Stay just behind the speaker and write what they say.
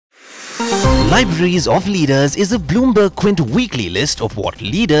Libraries of Leaders is a Bloomberg Quint weekly list of what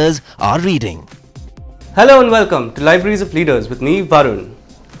leaders are reading. Hello and welcome to Libraries of Leaders with me, Varun.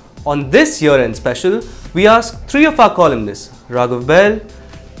 On this year-end special, we ask three of our columnists, Raghav Bahl,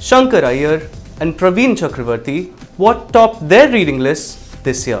 Shankkar Aiyar and Praveen Chakravarty, what topped their reading lists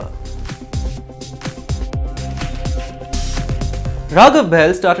this year. Raghav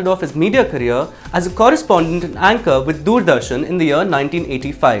Bahl started off his media career as a correspondent and anchor with Doordarshan in the year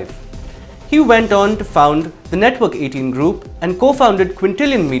 1985. He went on to found the Network 18 Group and co-founded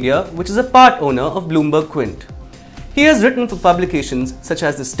Quintillion Media, which is a part owner of Bloomberg Quint. He has written for publications such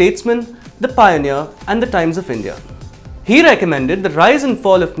as The Statesman, The Pioneer and The Times of India. He recommended The Rise and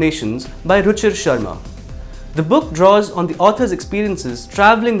Fall of Nations by Ruchir Sharma. The book draws on the author's experiences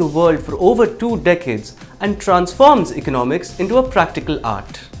traveling the world for over 2 decades and transforms economics into a practical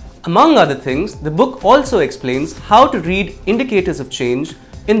art. Among other things, the book also explains how to read indicators of change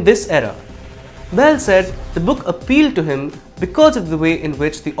in this era. Bahl said the book appealed to him because of the way in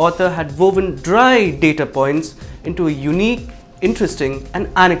which the author had woven dry data points into a unique, interesting and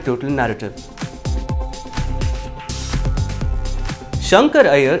anecdotal narrative. Shankkar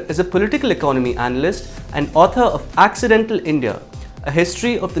Aiyar is a political economy analyst and author of Accidental India, a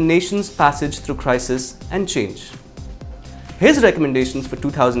history of the nation's passage through crisis and change. His recommendations for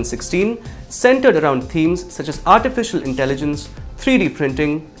 2016 centered around themes such as artificial intelligence, 3D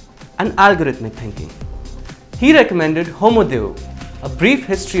printing, and algorithmic thinking. He recommended Homo Deus, a brief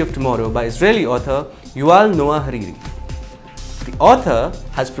history of tomorrow by Israeli author Yuval Noah Harari. The author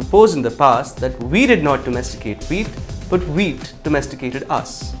has proposed in the past that we did not domesticate wheat, but wheat domesticated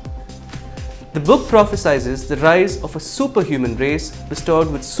us. The book prophesizes the rise of a superhuman race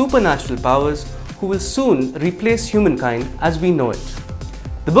bestowed with supernatural powers who will soon replace humankind as we know it.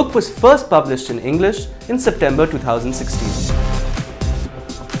 The book was first published in English in September 2016.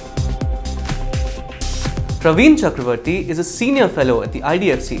 Praveen Chakravarty is a senior fellow at the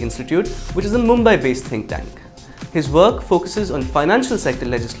IDFC Institute, which is a Mumbai-based think tank. His work focuses on financial sector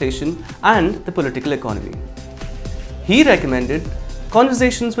legislation and the political economy. He recommended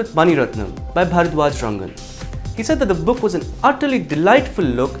Conversations with Mani Ratnam by Bharadwaj Rangan. He said that the book was an utterly delightful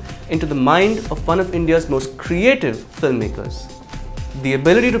look into the mind of one of India's most creative filmmakers. The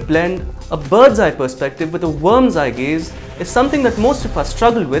ability to blend a bird's eye perspective with a worm's eye gaze is something that most of us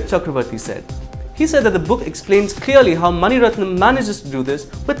struggle with, Chakravarty said. He said that the book explains clearly how Mani Ratnam manages to do this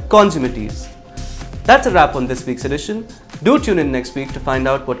with consummate ease. That's a wrap on this week's edition. Do tune in next week to find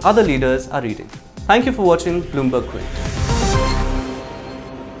out what other leaders are reading. Thank you for watching Bloomberg Quint.